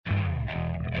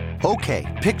Okay,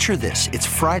 picture this. It's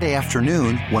Friday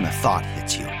afternoon when a thought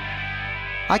hits you.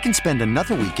 I can spend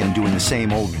another weekend doing the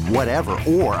same old whatever,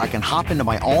 or I can hop into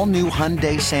my all-new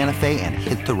Hyundai Santa Fe and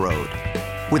hit the road.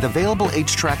 With available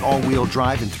H-Track all-wheel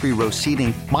drive and 3-row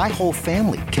seating, my whole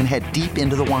family can head deep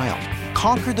into the wild.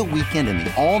 Conquer the weekend in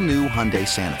the all-new Hyundai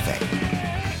Santa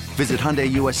Fe. Visit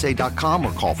HyundaiUSA.com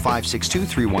or call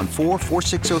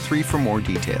 562-314-4603 for more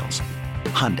details.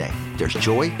 Hyundai, there's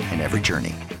joy in every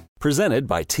journey. Presented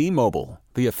by T-Mobile,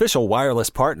 the official wireless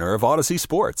partner of Odyssey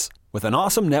Sports. With an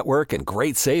awesome network and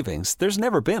great savings, there's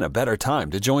never been a better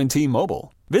time to join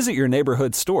T-Mobile. Visit your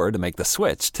neighborhood store to make the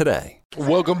switch today.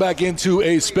 Welcome back into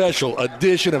a special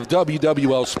edition of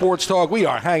WWL Sports Talk. We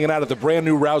are hanging out at the brand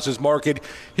new Rouse's Market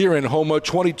here in Houma,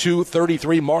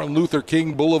 2233 Martin Luther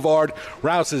King Boulevard.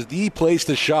 Rouse is the place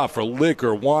to shop for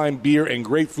liquor, wine, beer, and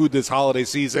great food this holiday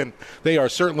season. They are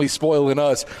certainly spoiling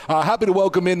us. Happy to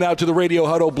welcome in now to the Radio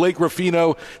Huddle, Blake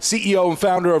Ruffino, CEO and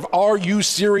founder of Are You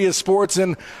Serious Sports.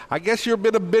 And I guess you've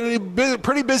been a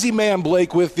pretty busy man,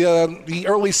 Blake, with the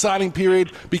early signing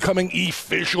period becoming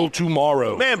official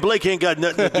tomorrow. Man, Blake ain't got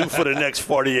nothing to do for the next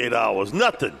 48 hours.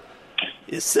 Nothing.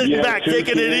 He's sitting back,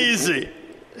 taking it easy.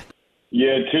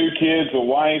 Yeah, 2 kids, a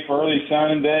wife, early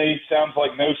signing day. Sounds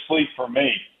like no sleep for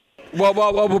me.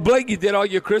 Well, Blake, you did all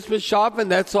your Christmas shopping?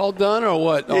 That's all done or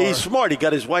what? Yeah, he's smart. He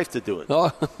got his wife to do it.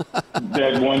 That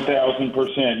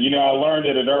 1,000%. You know, I learned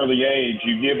at an early age,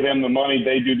 you give them the money,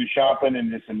 they do the shopping,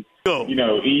 and it's an,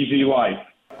 easy life.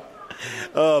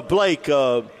 Blake,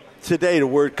 today the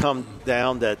word come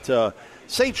down that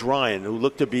Sage Ryan, who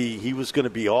looked to be, he was going to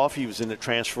be off. He was in the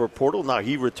transfer portal. Now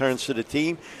he returns to the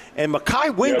team. And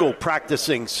Mekhi Wingo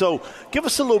practicing. So give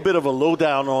us a little bit of a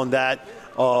lowdown on that,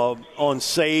 on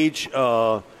Sage.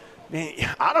 Man,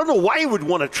 I don't know why he would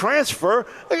want to transfer.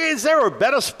 Is there a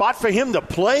better spot for him to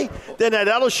play than at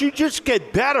LSU? Just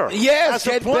get better. Yes,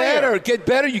 get better. Get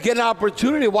better. You get an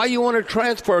opportunity. Why you want to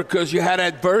transfer? Because you had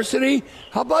adversity?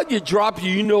 How about you drop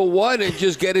you-know-what and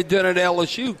just get it done at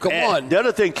LSU? Come on. The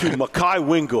other thing, too, Mekhi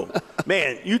Wingo.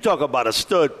 Man, you talk about a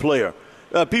stud player.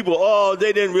 People,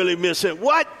 they didn't really miss it.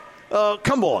 What?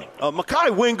 Come on.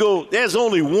 Mekhi Wingo, there's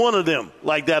only one of them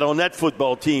like that on that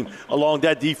football team along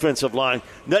that defensive line.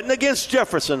 Nothing against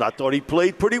Jefferson. I thought he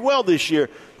played pretty well this year.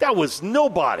 That was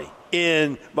nobody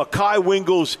in Mekhi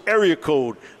Wingo's area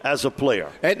code as a player.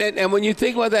 And when you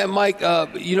think about that, Mike,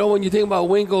 when you think about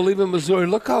Wingo leaving Missouri,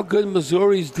 look how good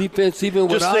Missouri's defense even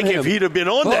without him. Just think if he'd have been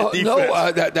on that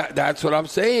defense. That's what I'm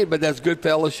saying, but that's good for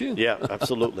LSU. Yeah,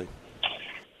 absolutely.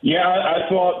 Yeah, I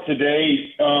thought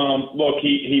today, look,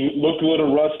 he looked a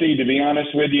little rusty, to be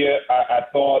honest with you. I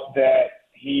thought that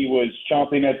he was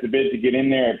chomping at the bit to get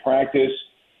in there at practice,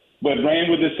 but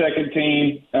ran with the second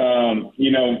team,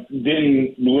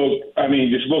 didn't look,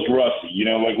 just looked rusty,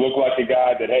 looked like a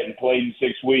guy that hadn't played in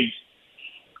 6 weeks.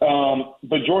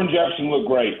 But Jordan Jefferson looked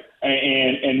great.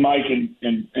 And Mike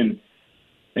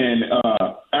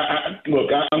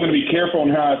look, I'm going to be careful on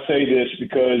how I say this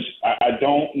because I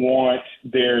don't want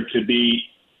there to be,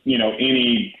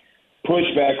 any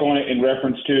pushback on it in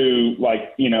reference to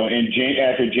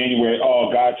after January,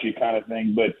 got you kind of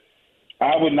thing. But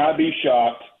I would not be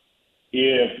shocked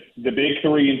if the big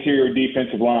 3 interior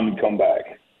defensive linemen come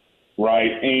back,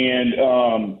 right? And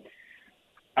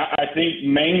I think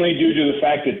mainly due to the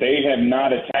fact that they have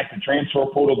not attacked the transfer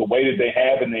portal the way that they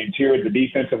have in the interior of the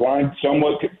defensive line,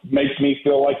 somewhat makes me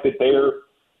feel like that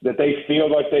they feel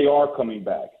like they are coming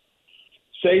back.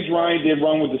 Sage Ryan did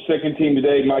run with the second team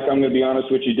today. Mike, I'm going to be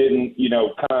honest with you, didn't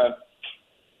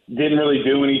really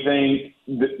do anything.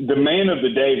 The man of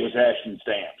the day was Ashton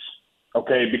Stamps,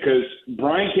 okay, because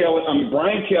Brian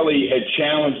Kelly had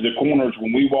challenged the corners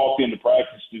when we walked into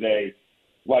practice today,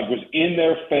 was in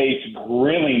their face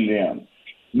grilling them.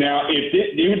 Now,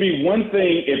 it would be one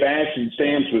thing if Ashton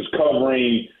Stamps was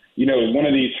covering, one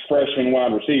of these freshman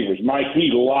wide receivers. Mike,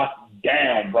 he locked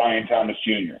down Brian Thomas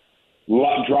Jr.,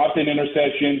 dropped an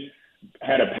interception,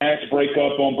 had a pass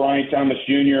breakup on Brian Thomas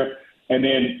Jr., and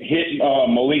then hit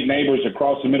Malik Neighbors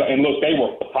across the middle. And, look, they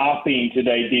were popping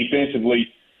today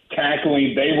defensively,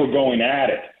 tackling. They were going at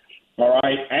it, all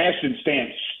right? Ashton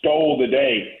Stamps stole the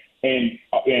day. And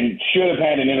should have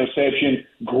had an interception.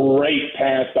 Great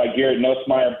pass by Garrett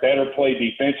Nussmeier. Better play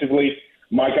defensively.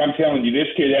 Mike, I'm telling you,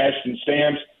 this kid, Ashton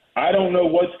Stamps, I don't know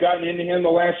what's gotten into him the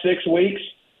last 6 weeks,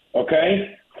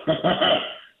 okay?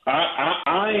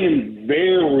 I am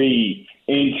very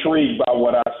intrigued by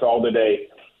what I saw today.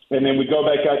 And then we go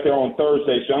back out there on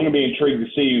Thursday, so I'm going to be intrigued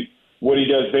to see what he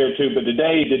does there too. But the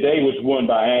day was won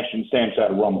by Ashton Stamps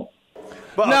out of Rummel.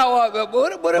 Now,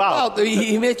 what about,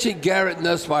 he mentioned Garrett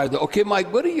Nussmeier. Okay,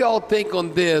 Mike, what do y'all think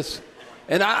on this?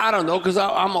 And I don't know because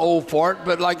I'm old for it,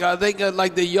 but like I think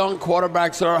like the young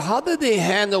quarterbacks are, how do they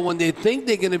handle when they think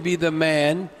they're going to be the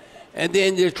man, and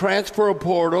then they transfer a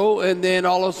portal, and then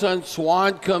all of a sudden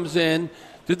Swann comes in?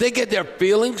 Did they get their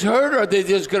feelings hurt, or are they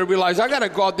just going to realize, I got to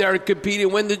go out there and compete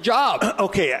and win the job?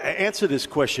 Okay, answer this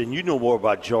question. You know more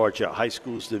about Georgia high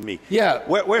schools than me. Yeah.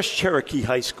 Where's Cherokee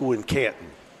High School in Canton?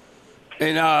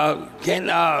 In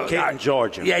Canton,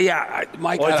 Georgia. Yeah.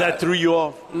 Mike, Is that threw you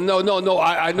off? No.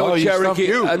 I know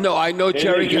Cherokee. I know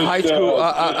Cherokee High School.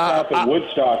 South of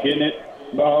Woodstock, isn't it?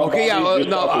 Okay, I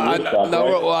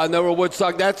know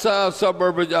Woodstock. That's a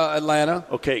suburb of Atlanta.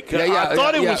 Okay, I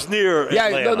thought it was near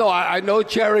Atlanta. Yeah, no, I know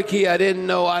Cherokee. I don't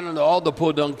know all the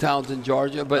podunk towns in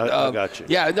Georgia, but I got you.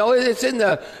 Yeah, no, it's in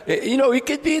the. It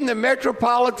could be in the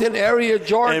metropolitan area of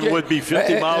Georgia. And would be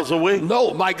 50 miles away.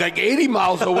 No, Mike, like 80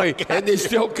 miles away, and they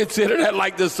still consider that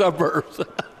like the suburbs.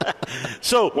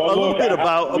 So a little bit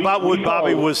about what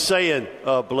Bobby was saying,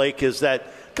 Blake, is that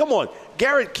come on.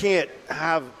 Garrett can't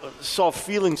have soft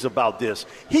feelings about this.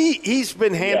 He's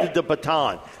been handed the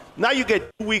baton. Now you get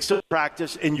 2 weeks of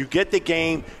practice, and you get the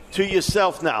game to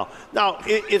yourself now. Now,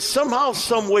 if somehow,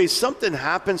 some way, something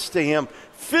happens to him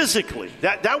physically,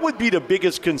 that would be the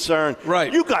biggest concern.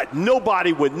 Right. You got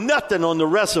nobody with nothing on the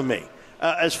resume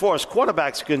as far as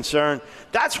quarterback's concerned.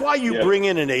 That's why you bring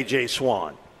in an AJ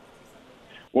Swann.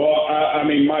 Well, I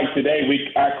mean, Mike, today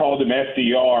I called him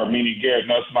FDR, meaning Garrett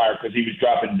Nussmeier, because he was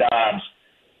dropping dimes.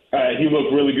 He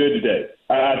looked really good today.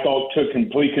 I thought took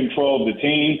complete control of the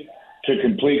team, took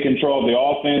complete control of the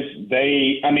offense.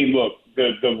 Look,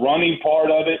 the running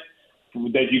part of it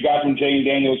that you got from Jayden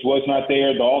Daniels was not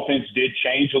there. The offense did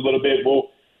change a little bit.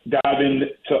 We'll dive into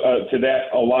to that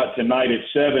a lot tonight at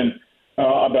 7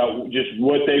 about just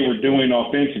what they were doing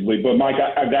offensively. But, Mike,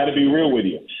 I got to be real with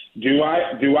you. Do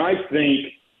I think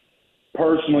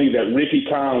personally that Ricky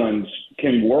Collins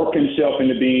can work himself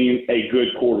into being a good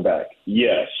quarterback?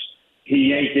 Yes.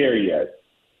 He ain't there yet.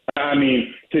 I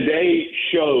mean, today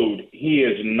showed he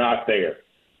is not there.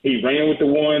 He ran with the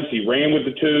ones. He ran with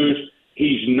the twos.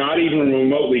 He's not even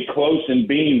remotely close in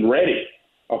being ready.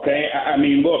 Okay? I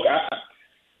mean, look,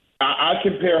 I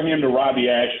compare him to Robbie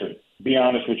Ashford, be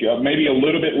honest with you. Maybe a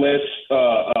little bit less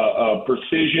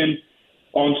precision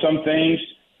on some things.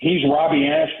 He's Robbie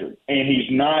Ashford, and he's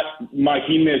not – Mike,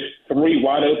 he missed 3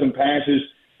 wide-open passes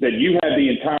that you had the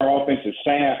entire offensive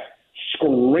staff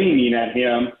screaming at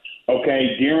him,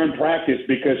 okay, during practice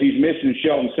because he's missing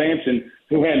Shelton Sampson,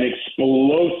 who had an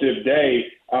explosive day,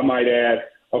 I might add,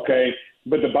 okay.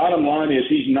 But the bottom line is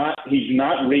he's not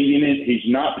reading it.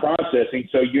 He's not processing.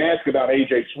 So you ask about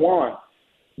AJ Swann.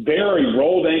 They're a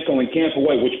rolled ankle and camp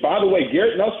away, which, by the way,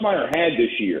 Garrett Nussmeier had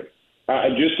this year.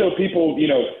 Just so people,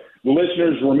 the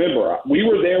listeners remember, we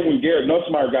were there when Garrett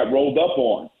Nussmeier got rolled up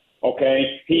on,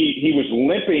 okay? He was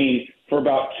limping for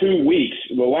about 2 weeks.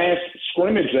 The last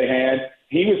scrimmage they had,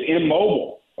 he was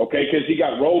immobile, okay, because he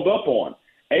got rolled up on.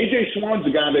 A.J. Swann's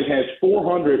a guy that has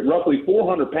roughly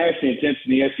 400 passing attempts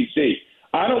in the SEC.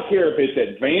 I don't care if it's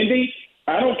at Vandy.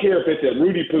 I don't care if it's at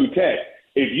Rudy Poo Tech.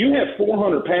 If you have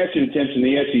 400 passing attempts in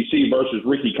the SEC versus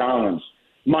Ricky Collins,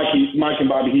 Mike and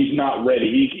Bobby, he's not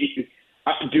ready.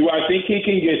 Do I think he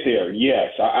can get there?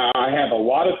 Yes. I have a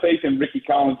lot of faith in Ricky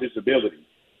Collins' ability.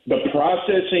 The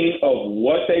processing of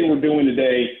what they were doing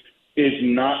today is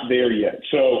not there yet.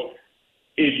 So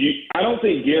I don't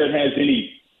think Garrett has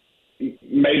any –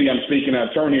 maybe I'm speaking out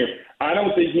of turn here. I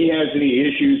don't think he has any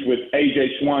issues with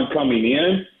A.J. Swann coming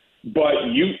in, but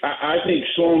I think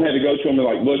Sloan had to go to him and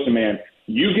like, listen, man,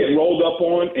 you get rolled up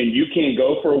on and you can't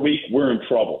go for a week, we're in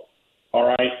trouble, all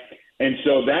right? And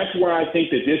so that's where I think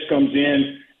that this comes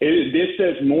in. This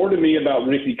says more to me about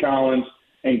Ricky Collins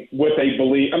and what they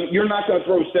believe. I mean, you're not going to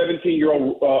throw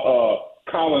 17-year-old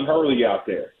Colin Hurley out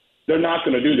there. They're not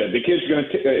going to do that. The kid's is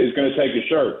going to take a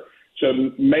shirt.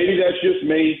 So maybe that's just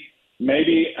me.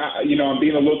 Maybe, I'm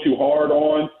being a little too hard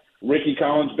on Ricky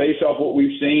Collins based off what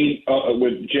we've seen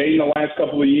with Jay in the last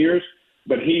couple of years,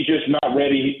 but he's just not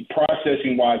ready.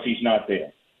 Processing-wise, he's not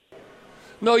there.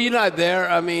 No, you're not there.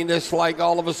 I mean, it's like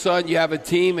all of a sudden you have a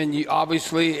team, and you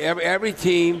obviously every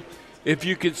team, if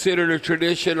you consider the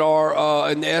tradition or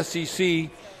in the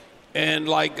SEC, and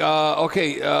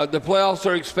the playoffs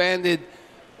are expanded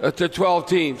to 12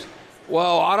 teams.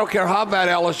 Well, I don't care how bad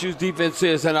LSU's defense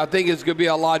is, and I think it's going to be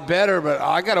a lot better, but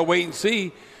I got to wait and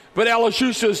see. But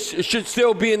LSU should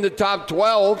still be in the top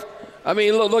 12. I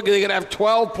mean, look, they're going to have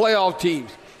 12 playoff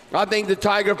teams. I think the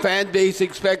Tiger fan base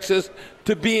expects us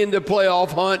to be in the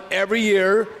playoff hunt every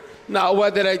year. Now,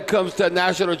 whether that comes to a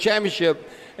national championship,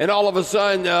 and all of a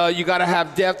sudden you got to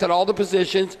have depth at all the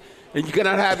positions, and you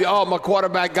cannot have my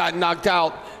quarterback got knocked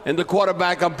out, and the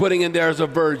quarterback I'm putting in there is a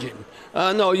virgin.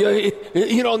 No,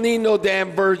 you don't need no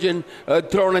damn virgin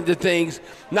thrown into things.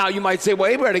 Now, you might say,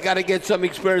 well, Abraham, they got to get some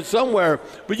experience somewhere,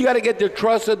 but you got to get the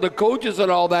trust of the coaches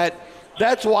and all that.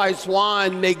 That's why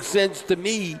Swann makes sense to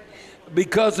me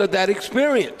because of that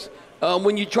experience.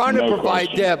 When you're trying to provide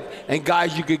depth and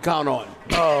guys you can count on.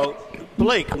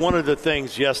 Blake, one of the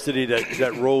things yesterday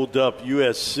that rolled up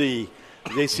USC,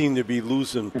 they seem to be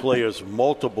losing players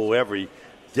multiple every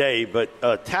day, but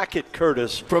Tackett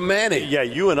Curtis from Manny. Yeah,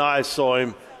 you and I saw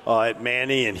him at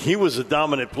Manny, and he was a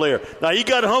dominant player. Now, he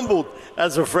got humbled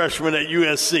as a freshman at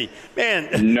USC.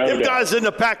 Man, them guys in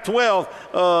the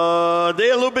Pac-12,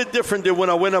 they're a little bit different than when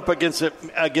I went up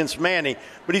against Manny,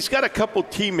 but he's got a couple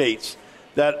teammates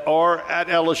that are at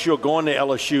LSU or going to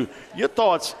LSU. Your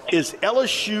thoughts, is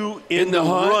LSU in the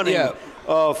running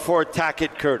for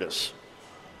Tackett Curtis?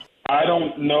 I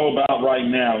don't know about right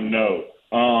now, no.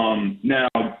 Now,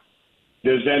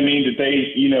 does that mean that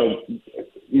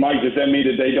Mike, does that mean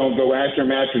that they don't go after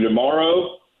him after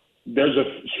tomorrow? There's a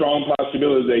strong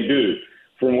possibility they do.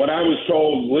 From what I was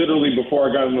told literally before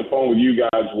I got on the phone with you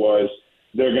guys was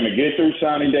they're going to get through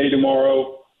signing day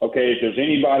tomorrow. Okay, if there's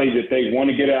anybody that they want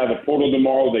to get out of the portal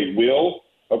tomorrow, they will.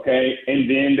 Okay, and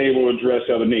then they will address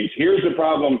other needs. Here's the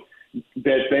problem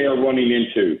that they are running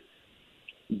into.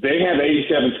 They have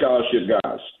 87 scholarship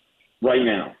guys right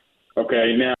now.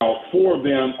 Okay, now 4 of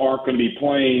them aren't going to be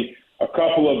playing. A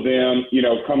couple of them,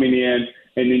 coming in,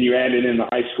 and then you add in the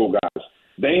high school guys.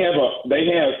 They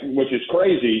have, which is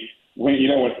crazy. When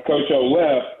Coach O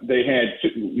left, they had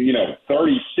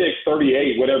 36,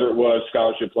 38, whatever it was,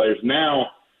 scholarship players. Now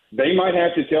they might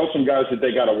have to tell some guys that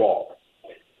they got to walk.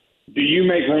 Do you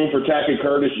make room for Tackett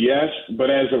Curtis? Yes, but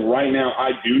as of right now,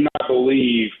 I do not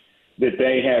believe that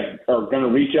they are going to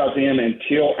reach out to him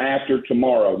until after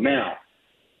tomorrow. Now,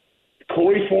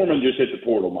 Corey Foreman just hit the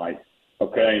portal, Mike,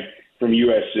 okay, from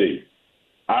USC.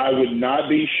 I would not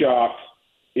be shocked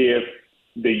if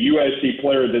the USC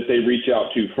player that they reach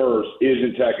out to first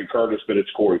isn't Tackett Curtis, but it's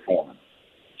Corey Foreman.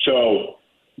 So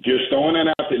just throwing that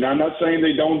out there. Now, I'm not saying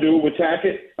they don't do it with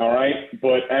Tackett, all right,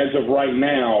 but as of right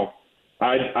now,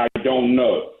 I don't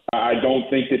know. I don't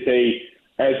think that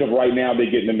as of right now, they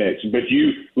get in the mix. But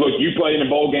you play in a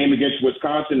bowl game against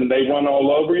Wisconsin and they run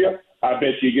all over you, I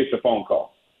bet you get the phone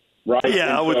call. Right?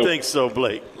 Yeah, I would think so,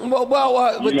 Blake.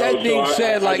 Well, with that being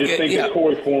said, I just think that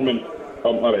Corey Foreman.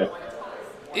 Oh, my bad.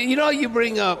 You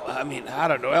bring up, I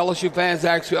don't know, LSU fans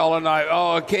actually all night,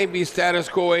 it can't be status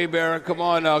quo, Abear. Come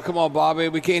on, Bobby.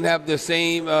 We can't have the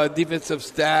same defensive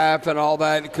staff and all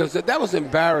that because that was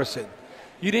embarrassing.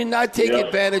 You did not take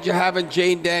advantage of having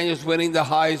Jane Daniels winning the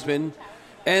Heisman.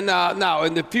 And now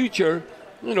in the future,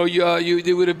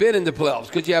 you would have been in the playoffs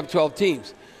because you have 12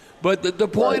 teams. But the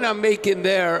point I'm making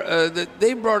there that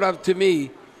they brought up to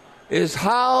me is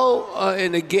how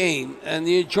in a game and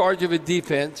you're in charge of a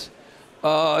defense,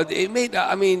 it made,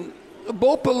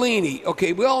 Bo Pelini,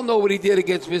 okay, we all know what he did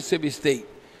against Mississippi State.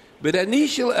 But at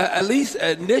least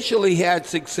initially he had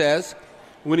success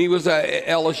when he was a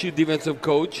LSU defensive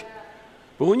coach.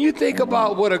 But when you think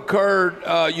about what occurred,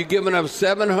 you're giving up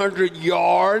 700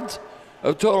 yards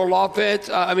of total offense.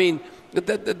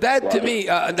 That to me,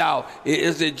 now,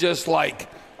 is it just like,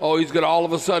 he's going to all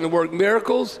of a sudden work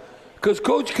miracles? Because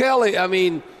Coach Kelly,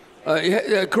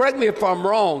 correct me if I'm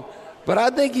wrong, but I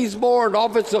think he's more an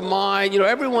offensive mind.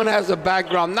 Everyone has a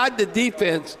background, not the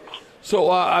defense. So,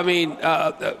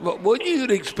 what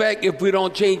you'd expect if we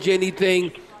don't change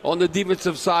anything on the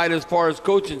defensive side as far as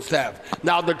coaching staff.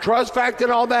 Now, the trust factor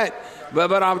and all that,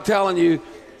 but I'm telling you,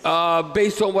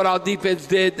 based on what our defense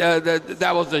did,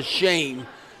 that was a shame,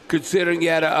 considering you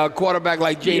had a quarterback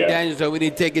like Jane Daniels, so we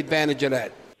didn't take advantage of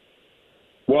that.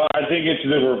 Well, I think it's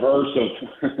the reverse of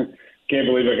can't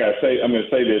believe I'm going to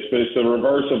say this, but it's the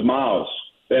reverse of Miles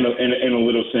in a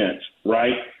little sense,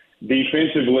 right?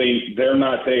 Defensively, they're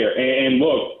not there. And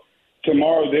look,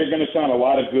 tomorrow they're going to sign a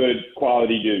lot of good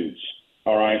quality dudes,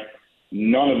 all right?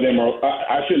 None of them are –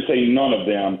 I shouldn't say none of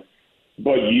them,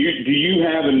 but do you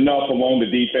have enough along the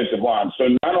defensive line? So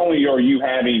not only are you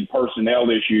having personnel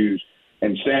issues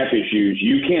and staff issues,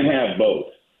 you can't have both.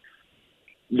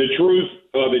 The truth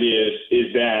of it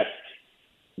is that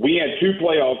we had 2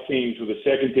 playoff teams with a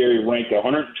secondary ranked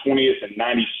 120th and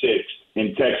 96th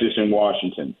in Texas and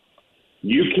Washington.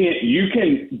 You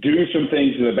can do some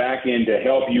things in the back end to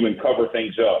help you and cover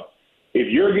things up.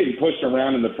 If you're getting pushed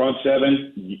around in the front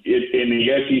 7 in the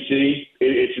SEC,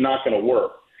 it's not going to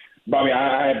work. Bobby,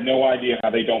 I have no idea how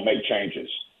they don't make changes.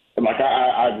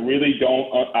 I really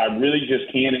don't. I really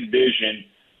just can't envision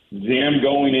them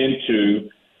going into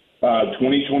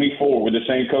 2024 with the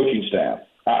same coaching staff.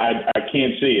 I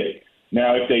can't see it.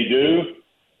 Now, if they do,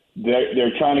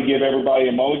 They're trying to give everybody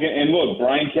a mulligan. And look,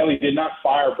 Brian Kelly did not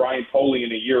fire Brian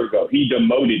Polian a year ago. He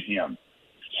demoted him.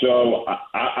 So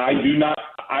I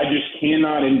just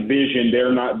cannot envision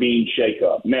there not being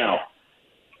shakeup. Now,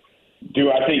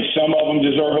 do I think some of them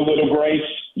deserve a little grace?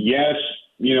 Yes.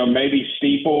 Maybe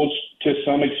Steeples to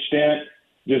some extent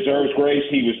deserves grace.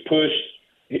 He was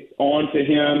pushed onto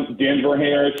him. Denver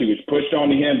Harris, he was pushed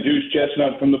onto him. Deuce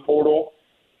Chestnut from the portal.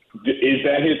 Is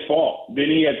that his fault? Then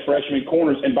he had freshman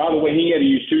corners. And by the way, he had to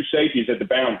use 2 safeties at the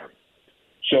boundary.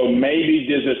 So maybe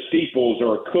does a Steeples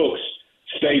or a Cooks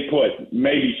stay put?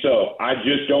 Maybe so. I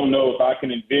just don't know if I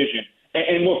can envision.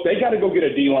 And look, they got to go get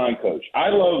a D-line coach. I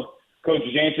love Coach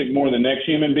Jancic more than the next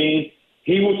human being.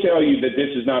 He will tell you that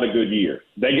this is not a good year.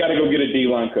 They got to go get a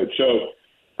D-line coach. So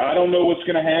I don't know what's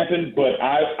going to happen, but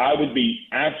I would be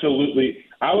absolutely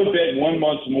 – I would bet 1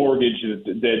 month's mortgage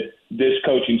that this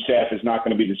coaching staff is not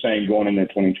going to be the same going into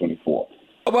 2024.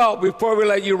 Well, before we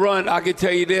let you run, I can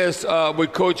tell you this.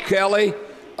 With Coach Kelly,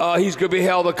 he's going to be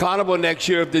held accountable next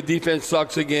year if the defense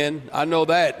sucks again. I know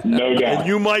that. No doubt. And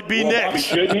you might be next.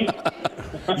 Shouldn't he?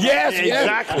 Yes,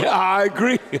 exactly. Yeah, I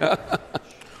agree.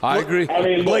 I agree. I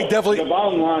mean, Blake, look, definitely. the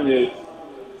bottom line is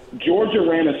Georgia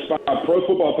ran a spy. Pro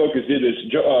Football Focus did this.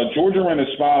 Georgia ran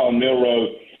a spy on Mill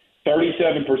Road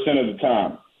 37% of the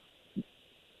time.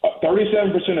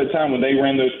 37% of the time when they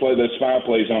ran those spy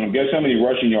plays on him, guess how many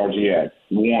rushing yards he had?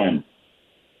 1.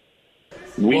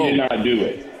 We did not do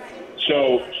it.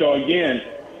 So again,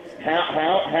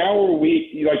 how are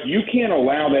we? Like, you can't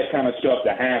allow that kind of stuff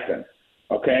to happen.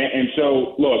 Okay, and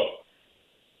so look,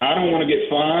 I don't want to get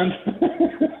fined,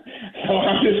 so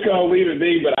I'm just going to leave it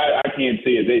be. But I can't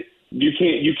see it.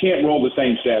 You can't roll the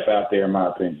same staff out there, in my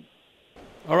opinion.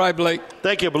 All right, Blake.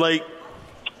 Thank you, Blake.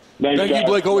 Thank you,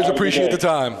 Blake. Always appreciate the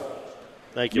time.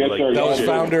 Thank you, Yes, Blake. sir.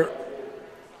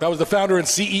 That was the founder and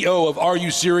CEO of Are You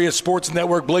Serious Sports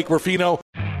Network, Blake Ruffino.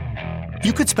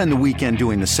 You could spend the weekend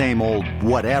doing the same old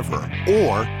whatever,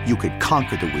 or you could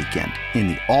conquer the weekend in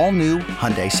the all-new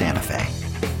Hyundai Santa Fe.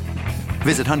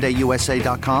 Visit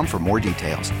HyundaiUSA.com for more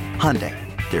details. Hyundai,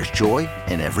 there's joy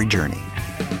in every journey.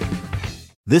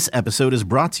 This episode is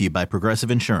brought to you by Progressive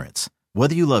Insurance.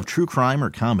 Whether you love true crime or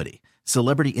comedy,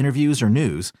 celebrity interviews or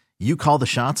news, you call the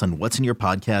shots on what's in your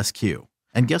podcast queue.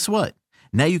 And guess what?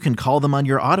 Now you can call them on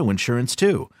your auto insurance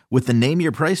too with the Name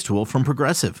Your Price tool from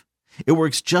Progressive. It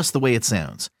works just the way it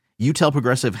sounds. You tell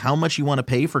Progressive how much you want to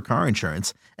pay for car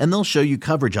insurance, and they'll show you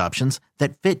coverage options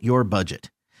that fit your budget.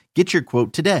 Get your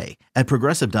quote today at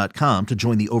Progressive.com to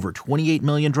join the over 28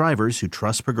 million drivers who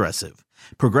trust Progressive.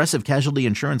 Progressive Casualty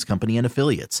Insurance Company and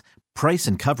Affiliates. Price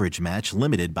and coverage match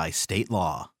limited by state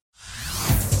law.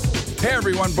 Hey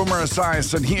everyone, Boomer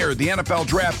Esiason here. The NFL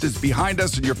Draft is behind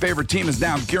us and your favorite team is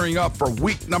now gearing up for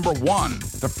week number 1.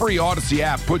 The free Odyssey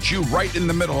app puts you right in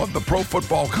the middle of the pro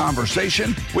football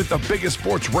conversation with the biggest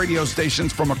sports radio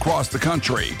stations from across the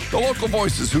country. The local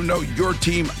voices who know your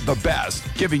team the best,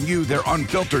 giving you their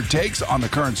unfiltered takes on the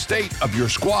current state of your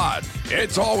squad.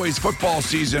 It's always football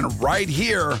season right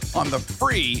here on the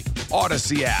free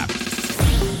Odyssey app.